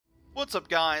What's up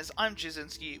guys, I'm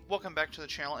Jayzinski, welcome back to the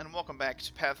channel and welcome back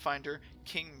to Pathfinder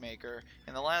Kingmaker.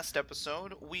 In the last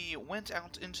episode, we went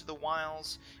out into the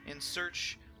wilds in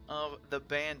search of the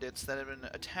bandits that had been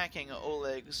attacking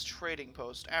Oleg's trading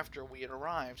post after we had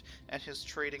arrived at his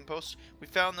trading post. We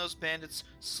found those bandits,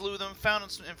 slew them,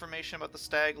 found some information about the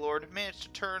Stag Lord, managed to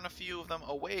turn a few of them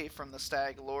away from the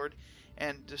Stag Lord,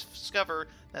 and discover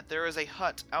that there is a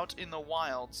hut out in the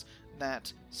wilds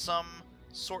that some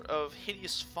sort of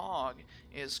hideous fog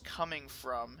is coming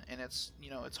from, and it's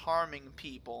harming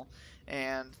people.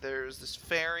 And there's this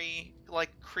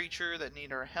fairy-like creature that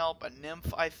need our help, a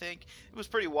nymph, I think. It was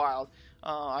pretty wild.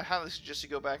 I highly suggest you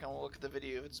go back and look at the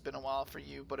video if it's been a while for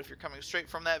you, but if you're coming straight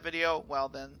from that video, well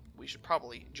then we should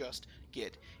probably just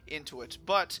get into it.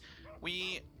 But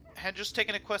we had just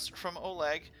taken a quest from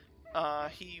Oleg.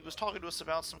 He was talking to us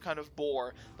about some kind of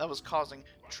boar that was causing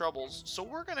troubles, so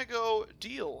we're gonna go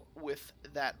deal with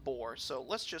that boar. So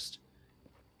let's just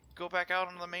go back out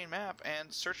on the main map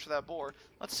and search for that boar.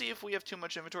 Let's see if we have too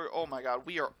much inventory. Oh my god,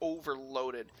 we are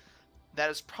overloaded. That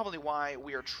is probably why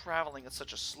we are traveling at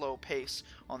such a slow pace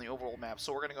on the overall map.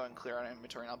 So we're gonna go ahead and clear out our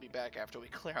inventory, and I'll be back after we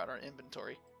clear out our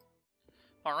inventory.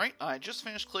 Alright, I just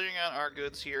finished clearing out our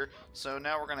goods here, so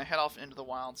now we're going to head off into the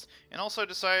wilds. And also I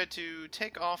decided to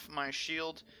take off my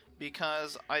shield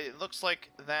because it looks like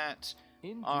that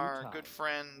our good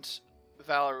friend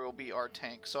Valerie will be our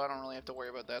tank, so I don't really have to worry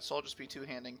about that. So I'll just be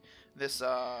two-handing this.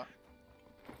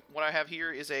 What I have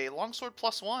here is a longsword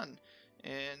 +1,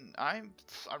 and I'm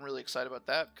really excited about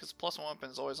that because +1 weapon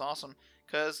is always awesome,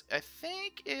 because I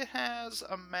think it has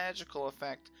a magical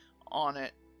effect on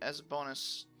it as a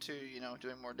bonus to,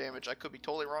 doing more damage. I could be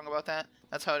totally wrong about that.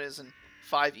 That's how it is in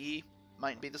 5e.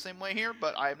 Might be the same way here,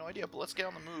 but I have no idea. But let's get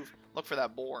on the move. Look for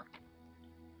that boar.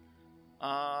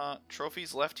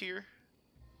 Trophies left here.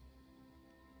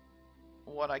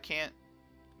 What, I can't...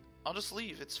 I'll just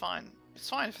leave. It's fine. It's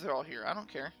fine if they're all here. I don't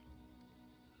care.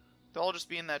 They'll all just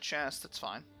be in that chest. It's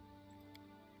fine.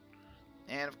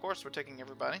 And, of course, we're taking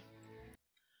everybody.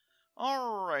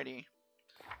 Alrighty.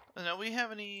 Now, we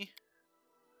have any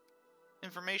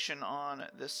information on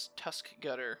this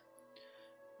Tuskgutter.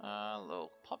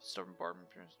 Little pop stubborn barb.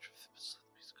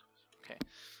 Okay.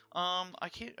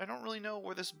 I don't really know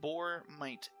where this boar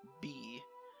might be.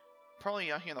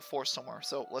 Probably out here in the forest somewhere.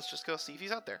 So let's just go see if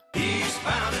he's out there. He's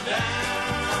bound and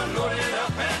down, loaded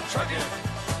up and trucking.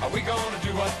 Are we gonna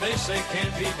do what they say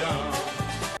can't be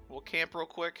done? We'll camp real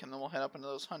quick and then we'll head up into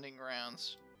those hunting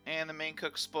grounds. And the main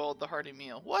cook spoiled the hearty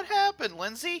meal. What happened,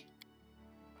 Lindsay?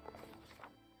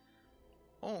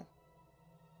 Oh.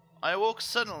 I awoke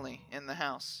suddenly in the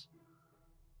house.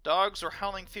 Dogs were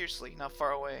howling fiercely not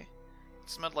far away. It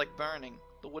smelled like burning.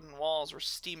 The wooden walls were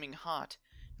steaming hot,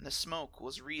 and the smoke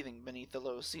was wreathing beneath the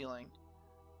low ceiling.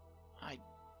 I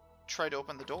tried to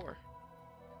open the door.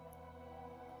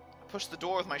 I pushed the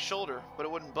door with my shoulder, but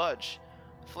it wouldn't budge.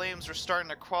 The flames were starting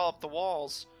to crawl up the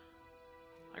walls.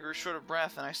 I grew short of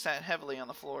breath, and I sat heavily on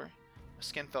the floor. My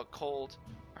skin felt cold.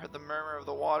 I heard the murmur of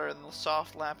the water and the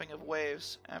soft lapping of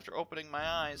waves. After opening my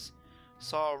eyes, I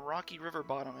saw a rocky river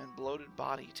bottom and bloated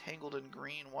body tangled in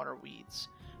green water weeds.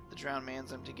 The drowned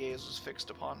man's empty gaze was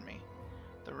fixed upon me.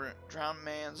 The drowned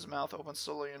man's mouth opened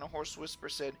slowly and a hoarse whisper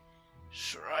said,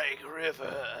 "Shrike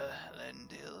River,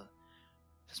 Lendil."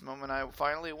 At this moment I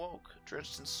finally awoke,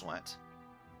 drenched in sweat.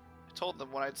 I told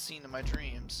them what I'd seen in my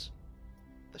dreams.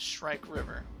 The Shrike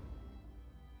River.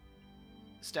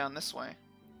 It's down this way.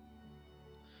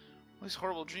 These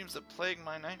horrible dreams that plague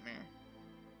my nightmare.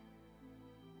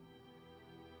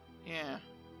 Yeah.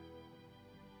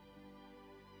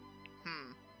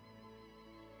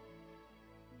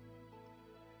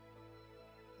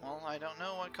 Well, I don't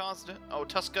know what caused it. Oh,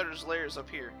 Tuskgutter's lair is up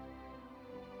here.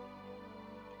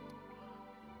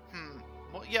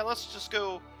 Well, yeah, let's just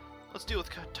go. Let's deal with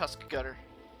Tuskgutter.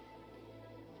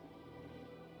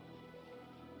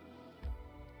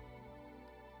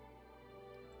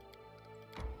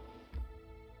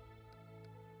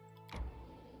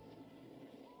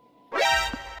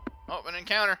 Oh, an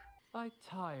encounter. I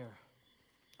tire.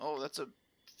 Oh, that's a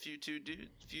few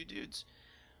dudes.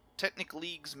 Technic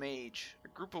League's mage. A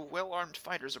group of well-armed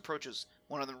fighters approaches.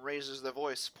 One of them raises their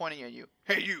voice, pointing at you.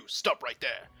 "Hey you, stop right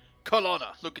there.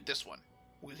 Kalana, look at this one.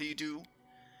 Will he do?"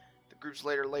 The group's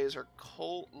leader lays her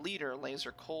cold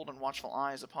and watchful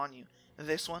eyes upon you.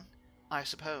 "This one? I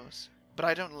suppose. But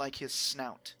I don't like his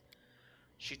snout."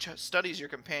 She studies your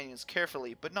companions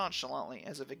carefully, but nonchalantly,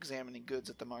 as if examining goods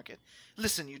at the market.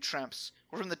 "Listen, you tramps.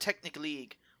 We're from the Technic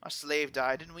League. Our slave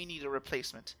died, and we need a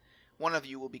replacement. One of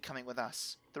you will be coming with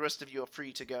us. The rest of you are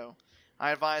free to go. I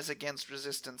advise against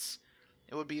resistance.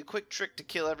 It would be a quick trick to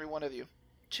kill every one of you.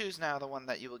 Choose now the one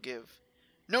that you will give.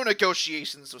 No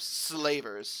negotiations with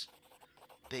slavers.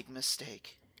 Big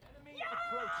mistake. Enemy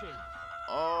approaching.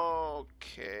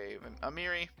 Okay,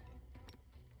 Amiri.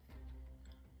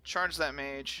 Charge that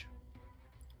mage.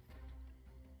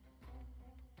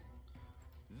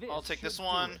 I'll take this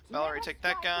one. Valerie, take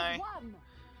that guy.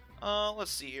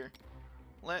 Let's see here.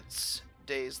 Let's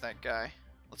daze that guy.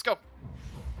 Let's go.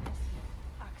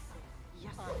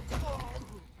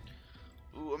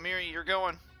 Ooh, Amiri, you're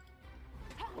going.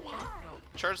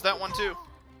 Charge that one too.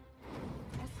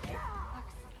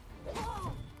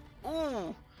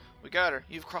 Ooh, we got her.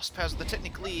 You've crossed paths with the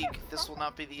Technic League. This will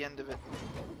not be the end of it.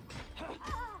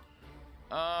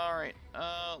 Alright,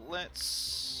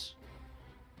 let's...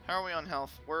 How are we on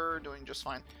health? We're doing just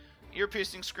fine.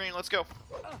 Ear-piercing screen, let's go.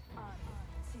 Oh,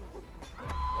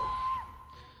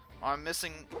 I'm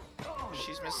missing...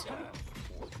 She's missing...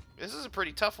 This is a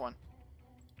pretty tough one.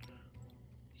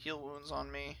 Heal wounds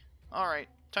on me. Alright,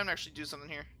 time to actually do something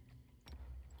here.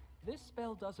 This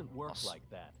spell doesn't work like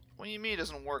that. What do you mean it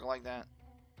doesn't work like that?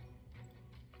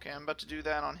 Okay, I'm about to do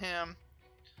that on him.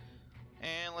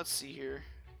 And let's see here.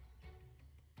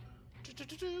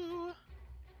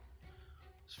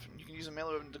 You can use a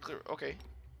melee weapon to clear. Okay.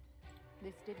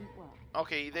 This didn't work.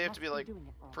 Okay, they have to be like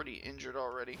pretty injured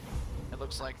already. It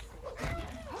looks like.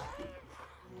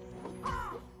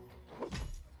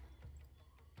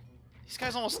 These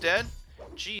guys almost dead?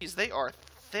 Jeez, they are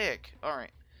thick.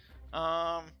 Alright.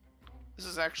 This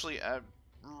is actually a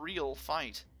real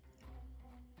fight.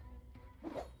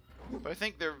 But I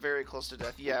think they're very close to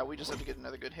death. Yeah, we just have to get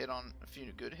another good hit on, a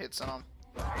few good hits on them.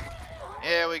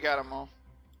 Yeah, we got them all.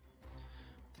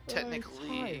 The Technic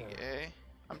League, eh?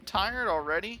 I'm tired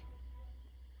already?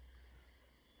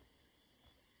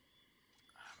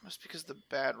 Must be because of the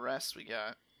bad rest we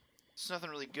got. There's nothing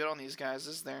really good on these guys,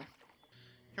 is there?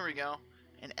 Here we go.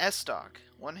 An S-Stock.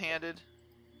 One-handed.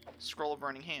 Scroll of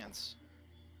Burning Hands.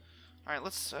 Alright,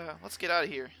 let's get out of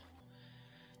here.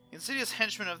 The insidious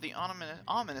henchmen of the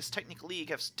ominous Technic League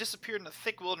have disappeared in the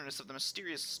thick wilderness of the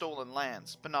mysterious stolen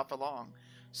lands, but not for long.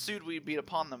 Soon we'd beat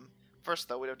upon them. First,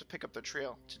 though, we'd have to pick up their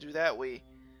trail. To do that,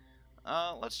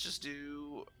 let's just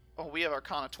do... Oh, we have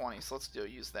Arcana 20, so let's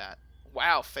use that.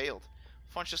 Wow, failed.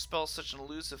 Function spell is such an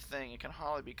elusive thing, it can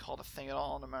hardly be called a thing at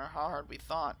all, no matter how hard we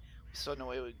thought. We still had no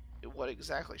way what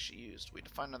exactly she used. We'd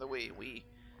find another way.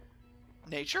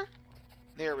 Nature?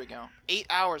 There we go. 8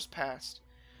 hours passed.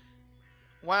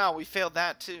 Wow, we failed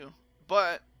that too.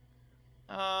 But,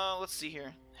 let's see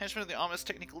here. Henchmen of the ominous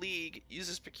Technic League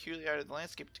uses peculiarity of the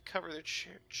landscape to cover their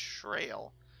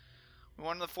trail. We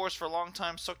wandered the forest for a long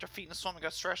time, soaked our feet in a swamp, and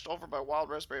got thrashed over by wild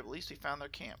raspberry, but at least we found their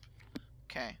camp.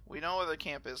 Okay, we know where their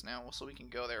camp is now, so we can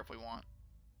go there if we want.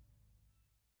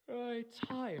 I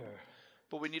tire.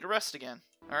 But we need to rest again.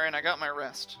 Alright, I got my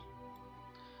rest.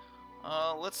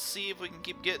 Let's see if we can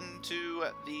keep getting to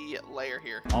the lair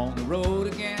here. On the road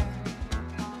again.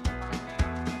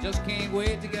 Just can't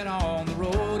wait to get on the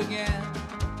road again.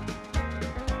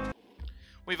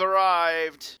 We've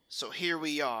arrived. So here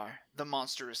we are. The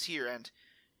monster is here, and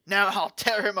now I'll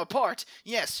tear him apart.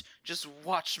 Yes, just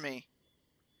watch me.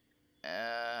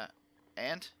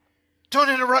 And? Don't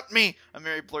interrupt me!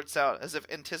 Amiri blurts out, as if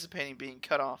anticipating being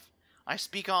cut off. I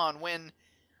speak on when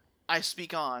I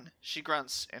speak on. She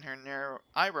grunts, and her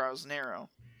eyebrows narrow.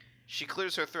 She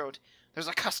clears her throat. There's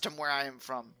a custom where I am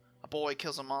from. A boy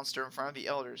kills a monster in front of the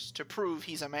elders to prove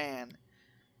he's a man.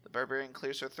 The barbarian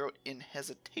clears her throat in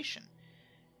hesitation.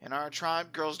 In our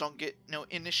tribe, girls don't get no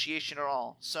initiation at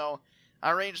all, so I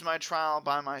arranged my trial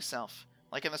by myself.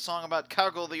 Like in the song about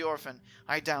Cargill the orphan,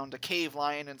 I downed a cave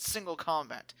lion in single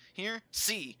combat. Here,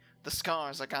 see the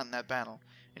scars I got in that battle.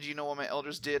 And do you know what my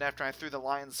elders did after I threw the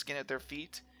lion's skin at their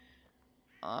feet?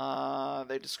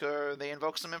 They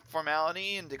invoked some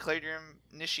informality and declared your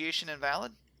initiation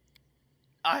invalid?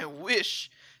 I wish!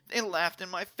 They laughed in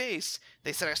my face.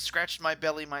 They said I scratched my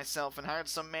belly myself and hired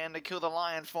some man to kill the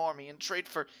lion for me in trade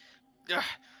for...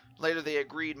 Later they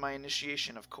agreed my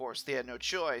initiation, of course. They had no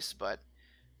choice, but...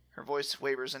 Her voice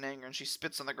wavers in anger and she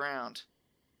spits on the ground.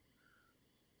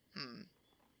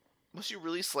 Must you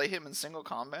really slay him in single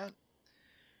combat?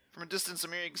 From a distance,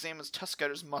 Amiri examines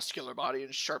Tuskgutter's muscular body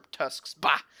and sharp tusks.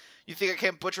 Bah! You think I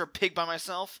can't butcher a pig by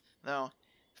myself? No.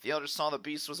 If the elders saw the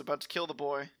beast was about to kill the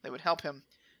boy, they would help him.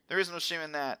 There is no shame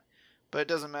in that. But it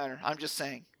doesn't matter. I'm just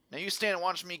saying. Now you stand and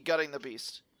watch me gutting the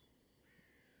beast.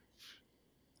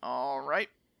 Alright.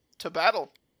 To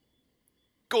battle.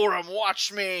 Gorham,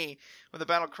 watch me! With a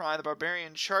battle cry, the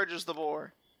barbarian charges the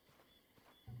boar.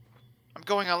 I'm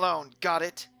going alone. Got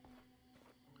it?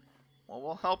 Well,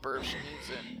 we'll help her if she needs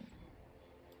it.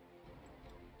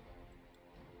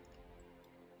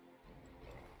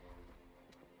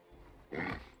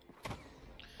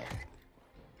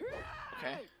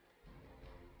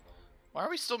 Why are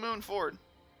we still moving forward?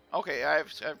 Okay, I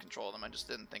have control of them. I just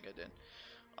didn't think I did.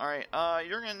 Alright,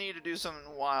 you're gonna need to do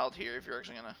something wild here if you're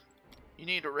actually gonna... You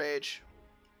need to rage.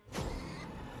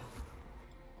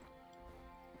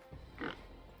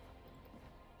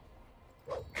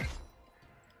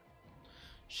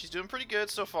 She's doing pretty good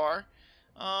so far.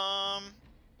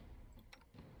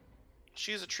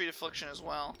 She has a treat affliction as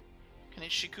well. Can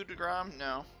she coup de grace?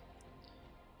 No.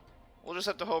 We'll just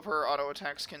have to hope her auto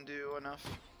attacks can do enough.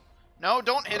 No,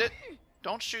 don't hit it!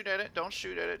 Don't shoot at it, don't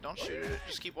shoot at it, don't shoot at it.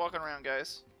 Just keep walking around,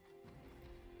 guys.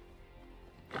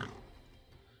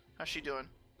 How's she doing?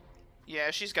 Yeah,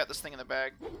 she's got this thing in the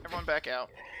bag. Everyone back out.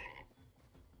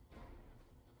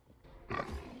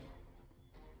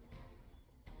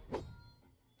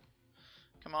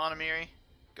 Come on, Amiri.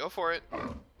 Go for it.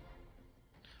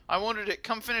 I wanted it.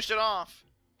 Come finish it off.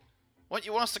 What,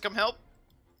 you want us to come help?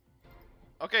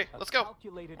 Okay, let's go.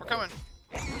 We're coming.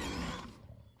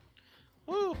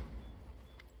 Woo!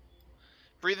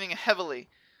 Breathing heavily,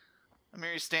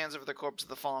 Amiri stands over the corpse of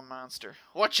the fallen monster.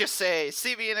 What you say?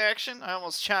 See me in action? I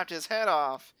almost chopped his head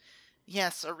off.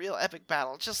 Yes, a real epic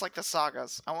battle, just like the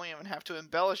sagas. I won't even have to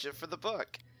embellish it for the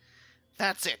book.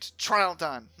 That's it. Trial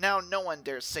done. Now no one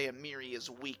dares say Amiri is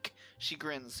weak. She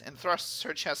grins and thrusts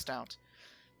her chest out.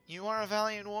 You are a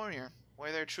valiant warrior.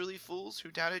 Were there truly fools who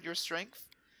doubted your strength?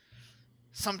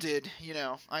 Some did, you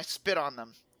know. I spit on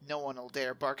them. No one will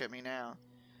dare bark at me now.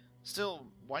 Still,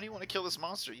 why do you want to kill this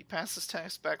monster? You passed this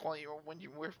test back when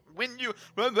you were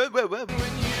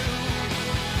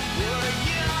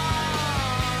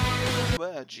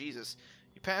Jesus.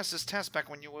 You passed this test back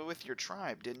when you were with your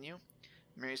tribe, didn't you?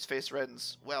 Mary's face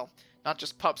reddens. Well, not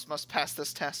just pups must pass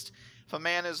this test. If a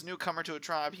man is newcomer to a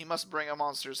tribe, he must bring a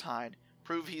monster's hide.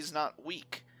 Prove he's not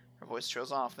weak. Her voice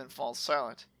trails off, then falls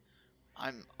silent.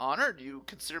 I'm honored you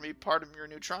consider me part of your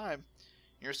new tribe.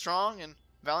 You're a strong and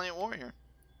valiant warrior.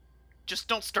 Just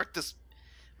don't start this...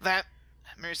 That...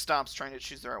 Mary stops, trying to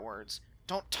choose the right words.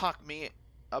 Don't talk me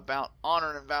about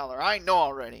honor and valor. I know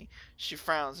already. She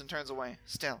frowns and turns away.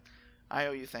 Still, I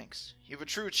owe you thanks. You have a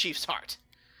true chief's heart.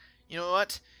 You know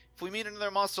what? If we meet another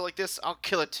monster like this, I'll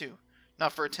kill it too.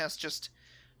 Not for a test, just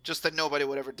that nobody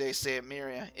would ever dare say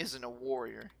Amiria isn't a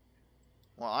warrior.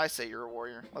 Well, I say you're a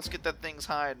warrior. Let's get that thing's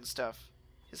hide and stuff.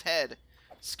 His head.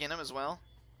 Skin him as well.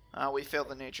 We failed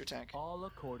the nature tech.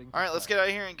 Alright, let's get out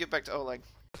of here and get back to Oleg.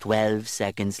 12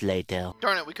 seconds later.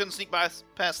 Darn it, we couldn't sneak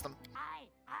past them.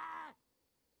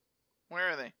 Where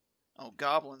are they? Oh,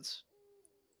 goblins.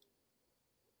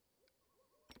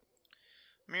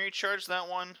 Mary, charge that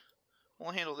one.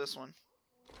 We'll handle this one.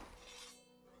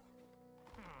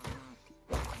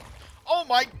 Oh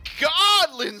my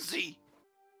god, Lindsay!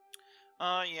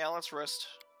 Yeah, let's rest.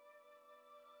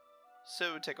 So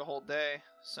it would take a whole day,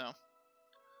 so...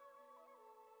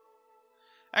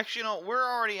 Actually, no, we're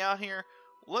already out here.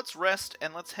 Let's rest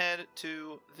and let's head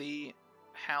to the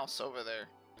house over there.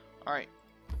 Alright.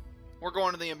 We're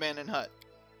going to the abandoned hut.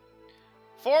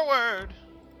 Forward!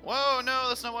 Whoa, no,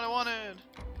 that's not what I wanted.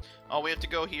 Oh, we have to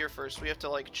go here first. We have to,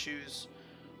 like, choose.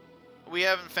 We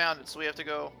haven't found it, so we have to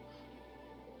go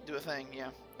do a thing,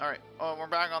 yeah. Alright. Oh, we're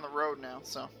back on the road now,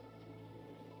 so.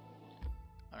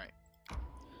 Alright.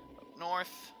 Up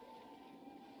north.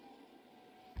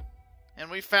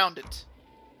 And we found it.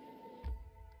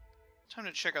 Time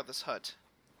to check out this hut.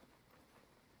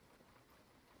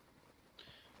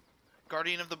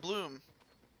 Guardian of the Bloom.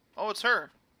 Oh, it's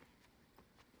her.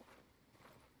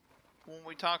 Who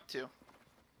we talked to.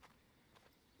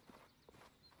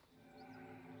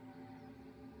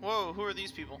 Whoa, who are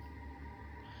these people?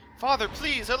 Father,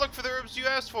 please, I looked for the herbs you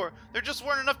asked for. There just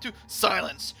weren't enough to...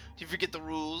 Silence! Do you forget the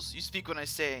rules? You speak when I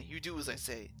say. You do as I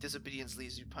say. Disobedience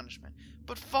leads you punishment.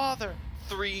 But Father...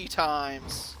 3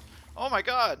 times. Oh my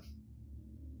god.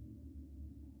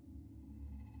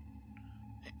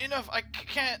 Enough! I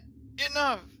can't!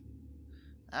 Enough!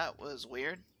 That was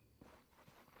weird.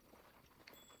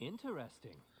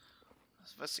 Interesting.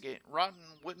 Let's investigate.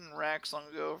 Rotten wooden racks long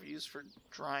ago used for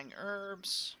drying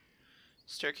herbs.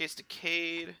 Staircase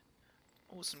decayed.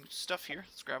 Oh, some stuff here.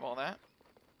 Let's grab all that.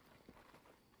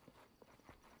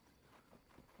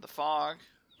 The fog.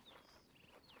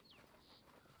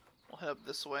 We'll head up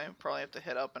this way. Probably have to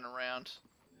head up and around.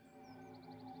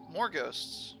 More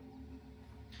ghosts.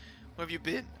 Where have you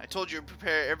been? I told you to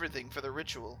prepare everything for the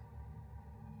ritual.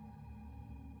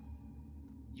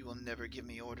 You will never give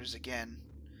me orders again.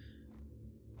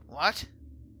 What?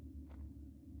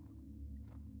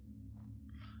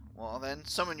 Well then,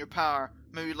 summon your power.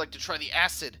 Maybe you'd like to try the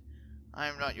acid. I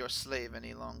am not your slave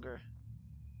any longer.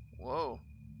 Whoa.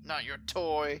 Not your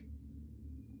toy.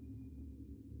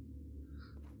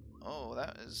 Oh,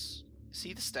 that is Is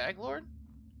he the Stag Lord?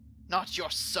 Not your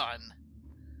son!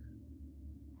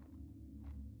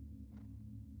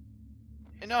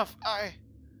 Enough! I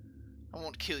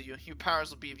won't kill you. Your powers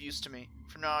will be of use to me.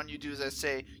 From now on, you do as I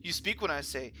say. You speak when I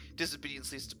say.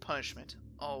 Disobedience leads to punishment.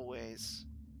 Always.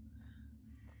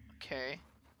 Okay.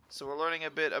 So we're learning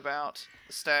a bit about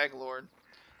the Stag Lord.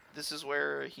 This is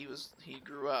where he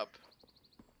grew up.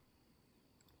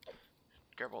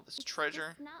 Grab all this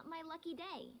treasure. It's not my lucky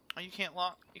day. Oh, you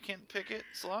can't pick it?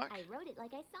 It's locked? I wrote it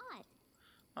like I saw it.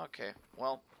 Okay,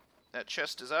 well, that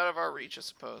chest is out of our reach, I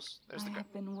suppose. There's I the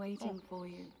have been waiting for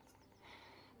you.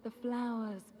 The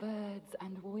flowers, birds,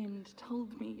 and wind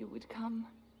told me you would come.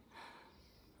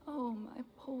 Oh, my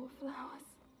poor flowers.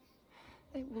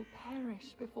 They will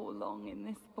perish before long in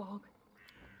this bog.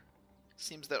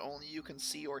 Seems that only you can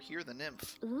see or hear the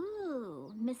nymph.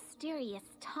 Ooh, mysterious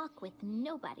talk with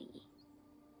nobody.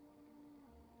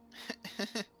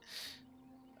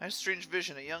 I had a strange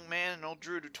vision, a young man and an old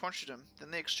druid who tortured him. Then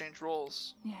they exchanged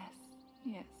roles. Yes,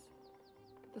 yes.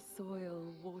 The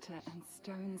soil, water, and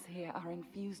stones here are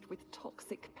infused with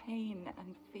toxic pain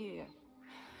and fear.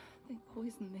 They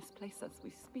poison this place as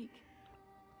we speak.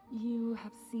 You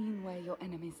have seen where your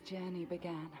enemy's journey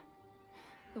began.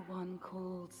 The one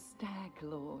called Stag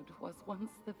Lord was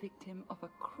once the victim of a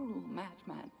cruel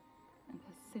madman, and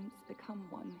has since become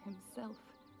one himself.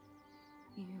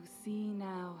 You see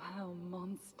now how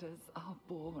monsters are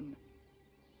born.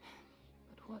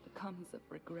 But what comes of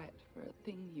regret for a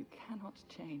thing you cannot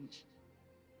change?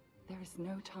 There is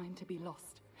no time to be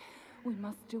lost. We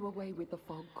must do away with the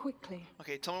fog quickly.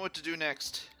 Okay, tell me what to do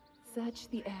next. Search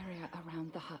the area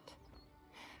around the hut.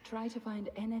 Try to find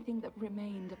anything that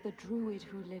remained of the druid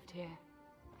who lived here.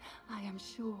 I am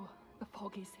sure the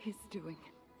fog is his doing.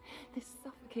 This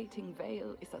suffocating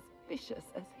veil is as vicious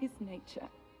as his nature.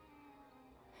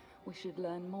 We should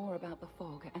learn more about the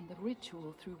fog and the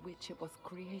ritual through which it was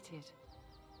created.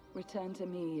 Return to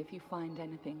me if you find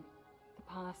anything. The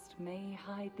past may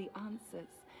hide the answers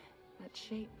that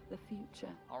shape the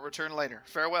future. I'll return later.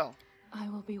 Farewell. I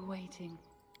will be waiting.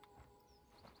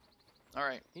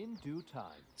 Alright. In due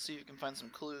time. See if you can find some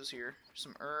clues here.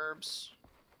 Some herbs.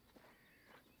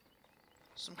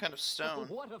 Some kind of stone.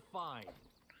 What a find!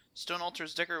 Stone altar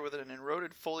is decorated with an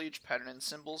eroded foliage pattern and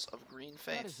symbols of green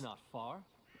faith. That is not far.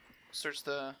 Search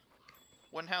the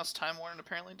wooden house, time-worn and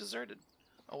apparently deserted.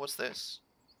 Oh, what's this?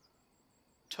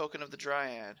 Token of the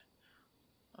Dryad.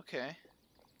 Okay.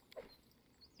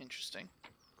 Interesting.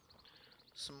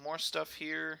 Some more stuff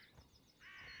here.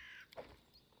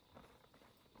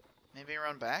 Maybe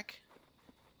around back?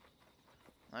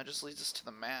 That just leads us to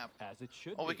the map. As it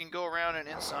should Oh, we be. can go around and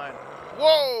inside.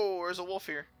 Whoa! There's a wolf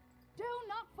here. Do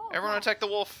not fall. Everyone attack the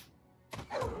wolf!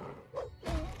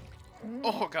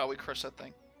 Oh god, we crushed that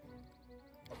thing.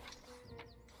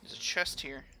 There's a chest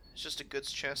here. It's just a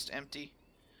goods chest, empty.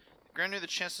 The ground near the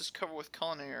chest is covered with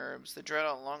culinary herbs. They dried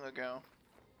out long ago.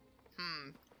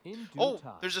 In due Oh!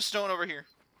 time. There's a stone over here.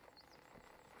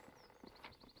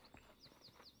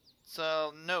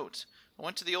 So, note. I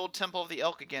went to the old Temple of the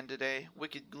Elk again today.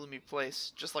 Wicked, gloomy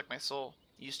place, just like my soul.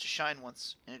 It used to shine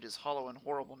once, and it is hollow and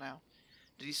horrible now.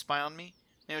 Did he spy on me?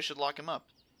 Maybe I should lock him up.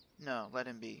 No, let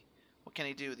him be. What can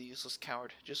he do, the useless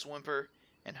coward? Just whimper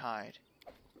and hide.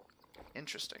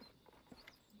 Interesting.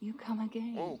 You come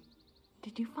again. Oh.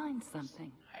 Did you find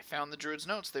something? I found the druid's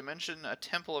notes. They mention a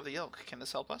Temple of the Elk. Can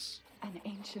this help us? An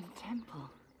ancient temple.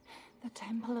 The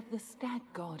temple of the Stag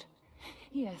God.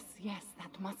 Yes, yes,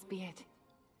 that must be it.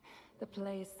 The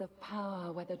place of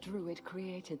power where the druid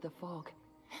created the fog.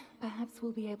 Perhaps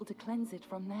we'll be able to cleanse it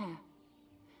from there.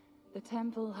 The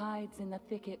temple hides in the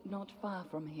thicket not far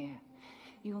from here.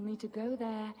 You'll need to go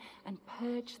there and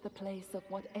purge the place of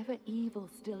whatever evil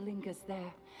still lingers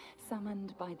there,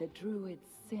 summoned by the druid's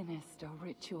sinister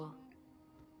ritual.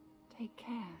 Take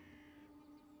care.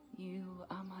 You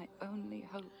are my only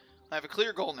hope. I have a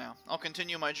clear goal now. I'll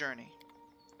continue my journey.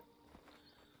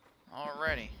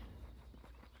 Alrighty.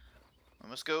 We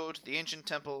must go to the ancient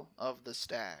Temple of the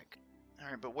Stag.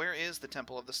 Alright, but where is the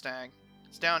Temple of the Stag?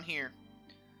 It's down here.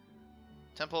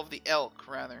 Temple of the Elk,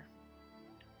 rather.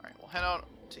 Alright, we'll head out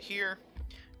to here,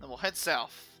 then we'll head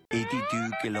south.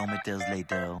 82 kilometers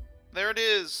later. There it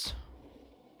is!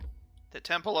 The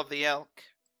Temple of the Elk.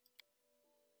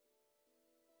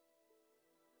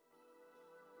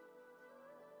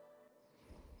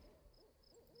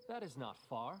 That is not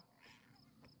far.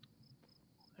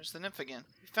 There's the nymph again.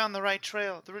 We found the right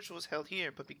trail. The ritual was held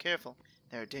here, but be careful.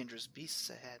 There are dangerous beasts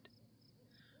ahead.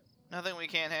 Nothing we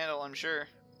can't handle, I'm sure.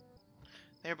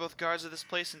 They are both guards of this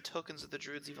place and tokens of the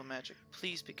druid's evil magic.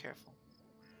 Please be careful.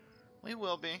 We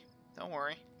will be. Don't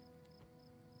worry.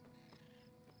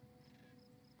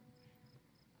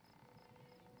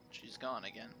 She's gone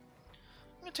again.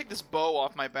 I'm gonna take this bow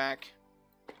off my back.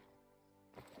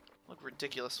 Look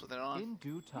ridiculous with it on. In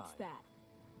due time. What's that?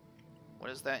 What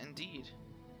is that indeed?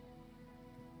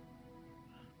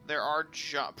 There are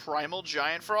primal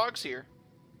giant frogs here.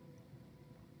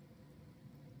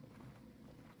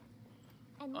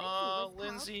 And Lindsay was called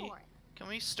Lindsay, for it. can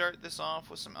we start this off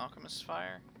with some alchemist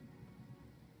fire?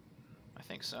 I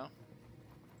think so.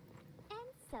 And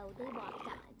so they walked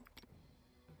on.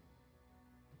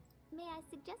 May I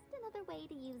suggest another way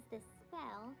to use this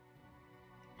spell?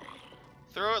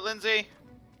 Throw it, Lindsay!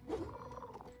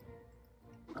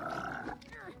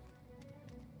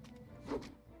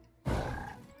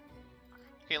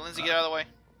 Okay, Lindsay, get out of the way.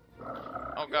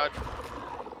 Oh god.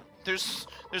 There's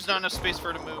not enough space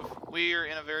for her to move. We're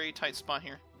in a very tight spot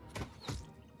here.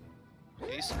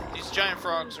 These giant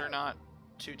frogs are not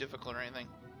too difficult or anything.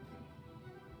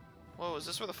 Whoa, is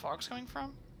this where the fog's coming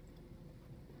from?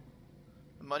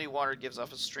 The muddy water gives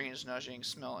off a strange nauseating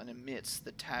smell and emits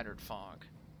the tattered fog.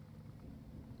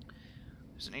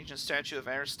 There's an ancient statue of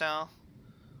Aristotle.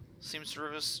 Seems to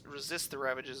resist the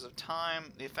ravages of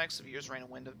time. The effects of years' rain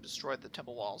and wind have destroyed the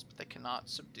temple walls, but they cannot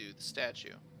subdue the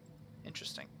statue.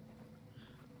 Interesting.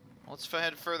 Well, let's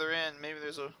head further in. Maybe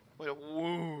there's a way to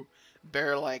woo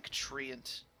bear-like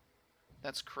treant.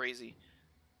 That's crazy.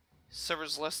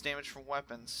 Suffers less damage from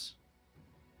weapons.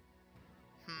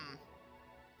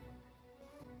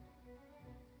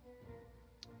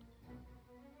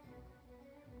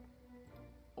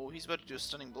 Oh, he's about to do a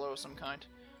stunning blow of some kind.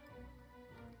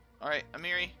 Alright,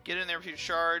 Amiri, get in there with your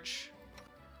charge.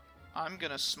 I'm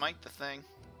gonna smite the thing.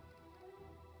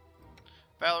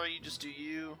 Valerie, you just do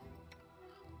you.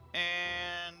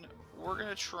 And we're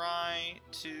gonna try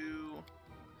to...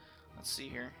 Let's see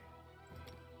here.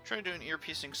 Try to do an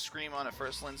ear-piercing scream on it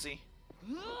first, Lindsay.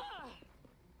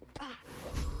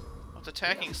 What's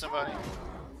attacking somebody?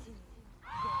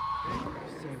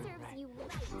 Serves you right.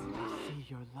 See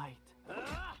your light.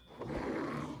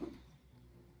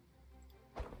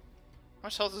 How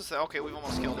much health is that? Okay, we've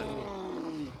almost killed it.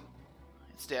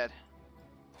 It's dead.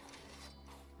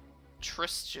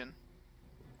 Tristan.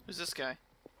 Who's this guy?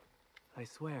 I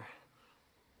swear,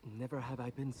 never have I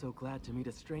been so glad to meet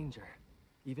a stranger.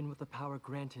 Even with the power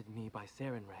granted me by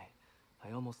Sarenrae,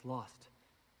 I almost lost.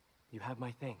 You have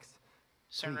my thanks.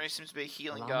 Sarenrae seems to be a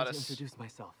healing allow me goddess. to introduce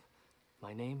myself.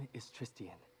 My name is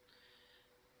Tristian.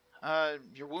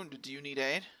 You're wounded. Do you need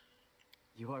aid?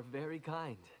 You are very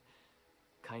kind.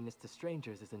 Kindness to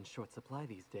strangers is in short supply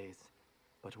these days.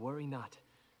 But worry not.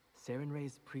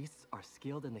 Sarenrae's priests are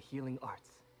skilled in the healing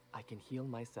arts. I can heal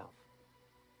myself.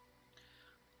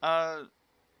 A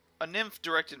nymph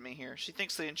directed me here. She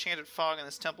thinks the enchanted fog in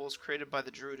this temple was created by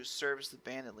the druid who serves the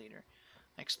bandit leader.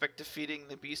 I expect defeating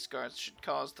the beast guards should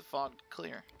cause the fog to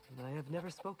clear. I have never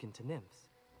spoken to nymphs,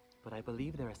 but I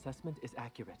believe their assessment is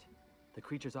accurate. The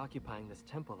creatures occupying this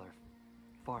temple are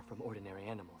far from ordinary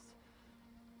animals.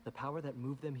 The power that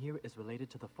moved them here is related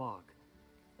to the fog.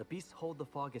 The beasts hold the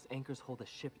fog as anchors hold a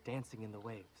ship dancing in the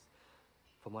waves.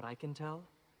 From what I can tell,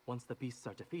 once the beasts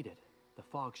are defeated, the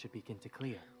fog should begin to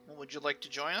clear. Well, would you like to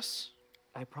join us?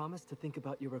 I promise to think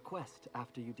about your request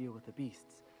after you deal with the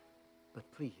beasts.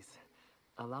 But please,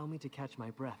 allow me to catch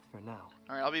my breath for now.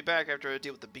 Alright, I'll be back after I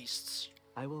deal with the beasts.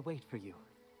 I will wait for you.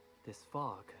 This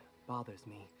fog bothers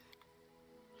me.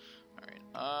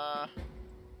 Alright,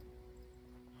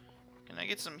 can I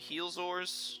get some heals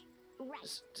ores?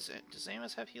 Right. Does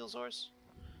Amos have heals ores?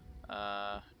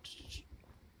 Yeah,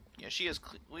 she has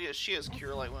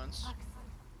cure light wounds.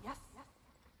 Yes.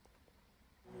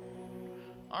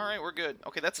 Alright, we're good.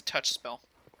 Okay, that's a touch spell.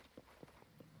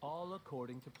 All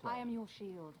according to plan. I am your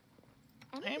shield.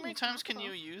 How Anything many is times can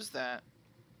possible. you use that?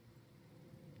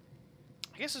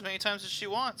 I guess as many times as she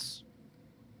wants.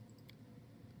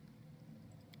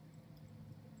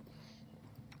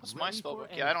 What's my Ready spell for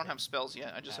book? Yeah, I don't anything. have spells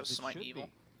yet. I just have As it Smite should Evil. be.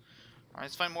 Alright,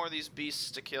 let's find more of these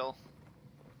beasts to kill.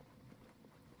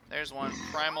 There's one.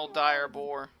 Primal Dire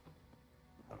Boar.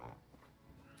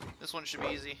 This one should be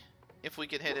easy. If we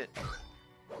can hit it.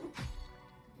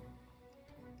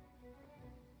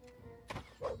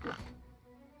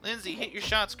 Lindsay, hit your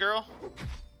shots, girl.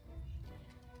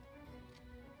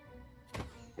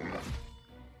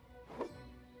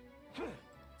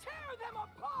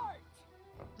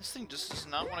 This thing just does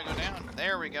not want to go down.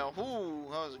 There we go. Ooh,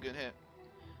 that was a good hit.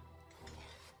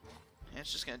 And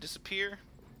it's just going to disappear.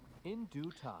 In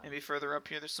due time. Maybe further up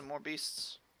here there's some more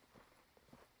beasts.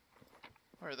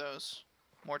 Where are those?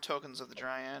 More tokens of the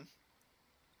Dryad.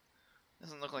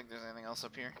 Doesn't look like there's anything else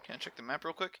up here. Can I check the map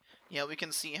real quick? Yeah, we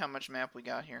can see how much map we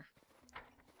got here.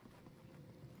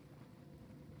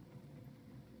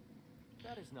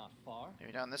 That is not far.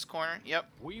 Maybe down this corner. Yep.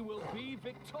 We will be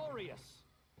victorious.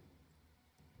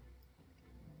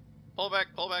 Pull back,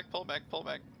 pull back, pull back, pull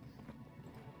back.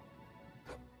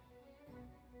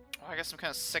 Oh, I got some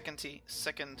kind of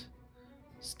second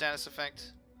status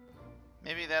effect.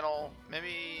 Maybe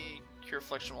Cure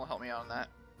Affliction will help me out on that.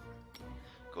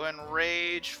 Go ahead and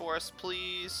rage for us,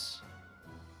 please.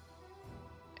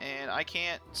 And I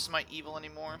can't smite evil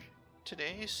anymore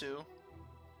today, so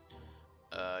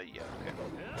yeah, okay.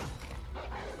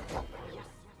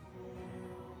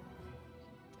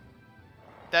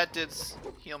 That did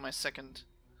heal my second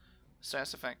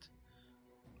status effect.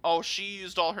 Oh, she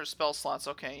used all her spell slots.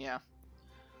 Okay, yeah.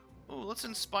 Ooh, let's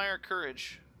inspire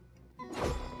courage. Out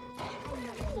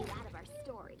of our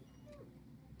story.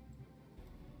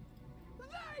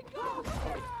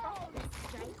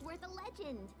 Strike worth a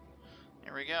legend.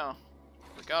 Here we go.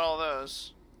 We got all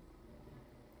those.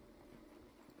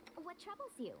 What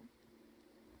troubles you?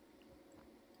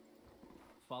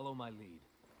 Follow my lead.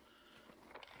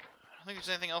 I don't think there's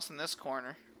anything else in this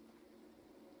corner.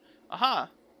 Aha!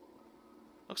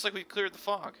 Looks like we've cleared the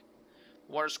fog.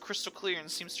 The water's crystal clear and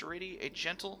seems to radiate a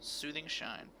gentle, soothing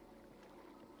shine.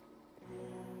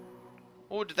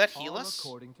 Oh, did that heal All us?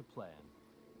 according to plan.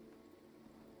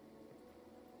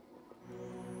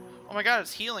 Oh my god,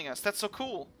 it's healing us. That's so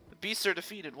cool. The beasts are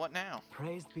defeated. What now?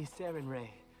 Praised be Sarenrae.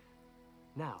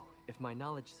 Now, if my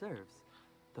knowledge serves,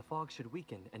 the fog should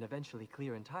weaken and eventually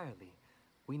clear entirely.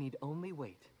 We need only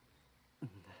wait.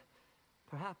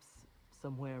 Perhaps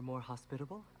somewhere more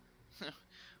hospitable?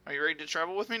 Are you ready to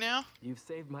travel with me now? You've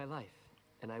saved my life,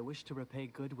 and I wish to repay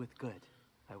good with good.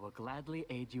 I will gladly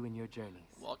aid you in your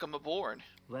journeys. Welcome aboard.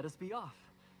 Let us be off.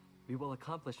 We will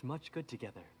accomplish much good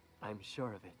together. I'm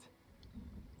sure of it.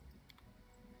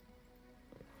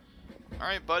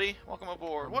 Alright, buddy. Welcome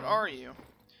aboard. What are you?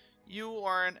 You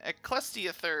are an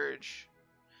Ecclesiathurge.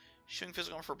 Showing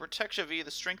physical for protection via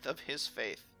the strength of his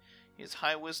faith. He has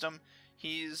high wisdom.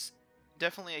 He's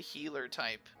definitely a healer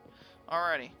type.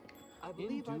 Alrighty. I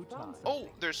believe I due found time. Oh, something.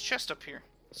 there's chest up here.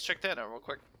 Let's check that out real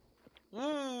quick.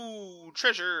 Ooh,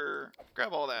 treasure!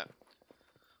 Grab all that.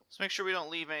 Let's make sure we don't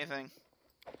leave anything.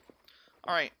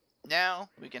 Alright, now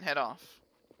we can head off.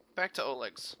 Back to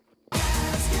Oleg's.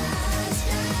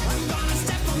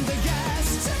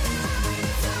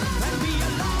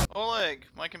 Oleg,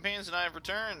 my companions and I have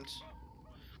returned.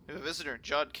 We have a visitor,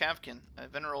 Jod Kavkin, a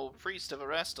venerable priest of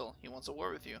Arestal. He wants a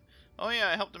war with you. Oh yeah,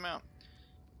 I helped him out.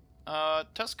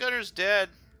 Tuskgutter's dead.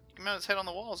 You can mount his head on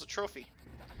the wall as a trophy.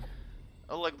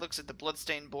 Oleg looks at the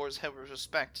bloodstained boar's head with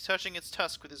respect, touching its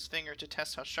tusk with his finger to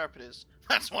test how sharp it is.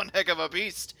 That's one heck of a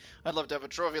beast! I'd love to have a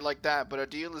trophy like that, but a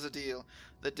deal is a deal.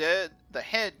 The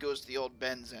head goes to the old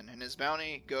Benzin, and his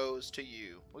bounty goes to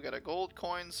you. We got a gold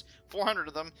coins, 400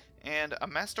 of them, and a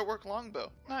masterwork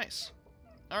longbow. Nice.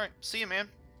 Alright, see you, man.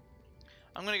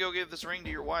 I'm gonna go give this ring to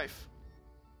your wife.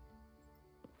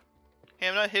 Hey,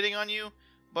 I'm not hitting on you,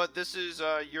 but this is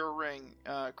your ring.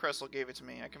 Kressel gave it to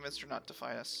me. I convinced her not to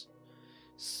fight us.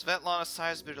 Svetlana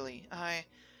sighs bitterly. I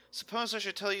suppose I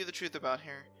should tell you the truth about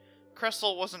her.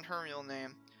 Kressel wasn't her real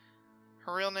name.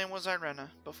 Her real name was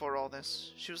Irena, before all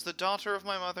this. She was the daughter of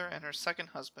my mother and her second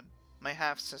husband, my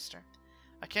half-sister.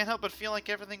 I can't help but feel like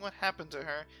everything what happened to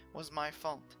her was my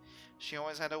fault. She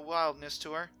always had a wildness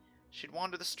to her. She'd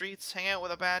wander the streets, hang out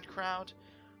with a bad crowd.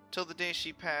 Till the day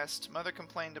she passed, Mother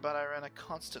complained about Irena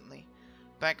constantly.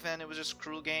 Back then it was just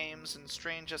cruel games and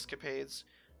strange escapades.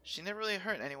 She never really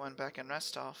hurt anyone back in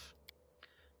Restov.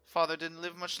 Father didn't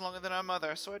live much longer than our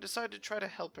mother, so I decided to try to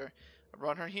help her. I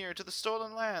brought her here to the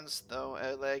Stolen Lands, though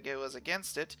Oleg was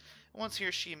against it. Once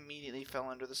here, she immediately fell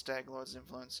under the Stag Lord's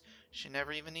influence. She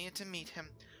never even needed to meet him.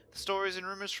 The stories and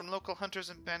rumors from local hunters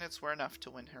and bandits were enough to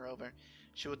win her over.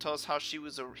 She would tell us how he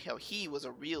was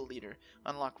a real leader,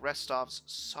 unlock Restov's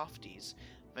softies.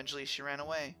 Eventually, she ran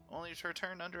away, only to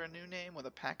return under a new name with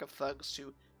a pack of thugs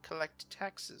to collect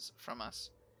taxes from us.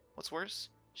 What's worse,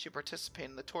 she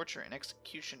participated in the torture and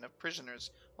execution of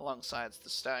prisoners alongside the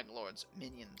Stag Lord's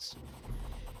minions.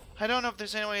 I don't know if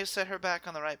there's any way to set her back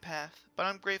on the right path, but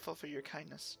I'm grateful for your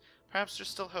kindness. Perhaps there's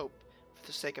still hope. For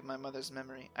the sake of my mother's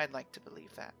memory, I'd like to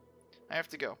believe that. I have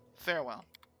to go. Farewell.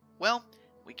 Well,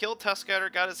 we killed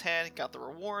Tuskgutter, got his head, got the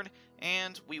reward,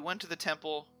 and we went to the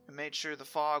temple and made sure the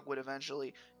fog would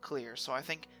eventually clear. So I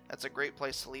think that's a great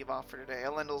place to leave off for today.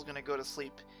 Elendil's going to go to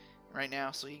sleep right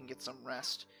now so he can get some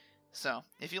rest. So,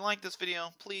 if you like this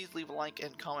video, please leave a like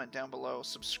and comment down below.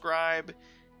 Subscribe.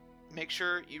 Make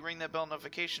sure you ring that bell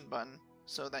notification button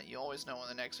so that you always know when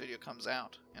the next video comes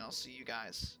out. And I'll see you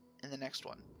guys in the next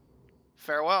one.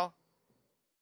 Farewell.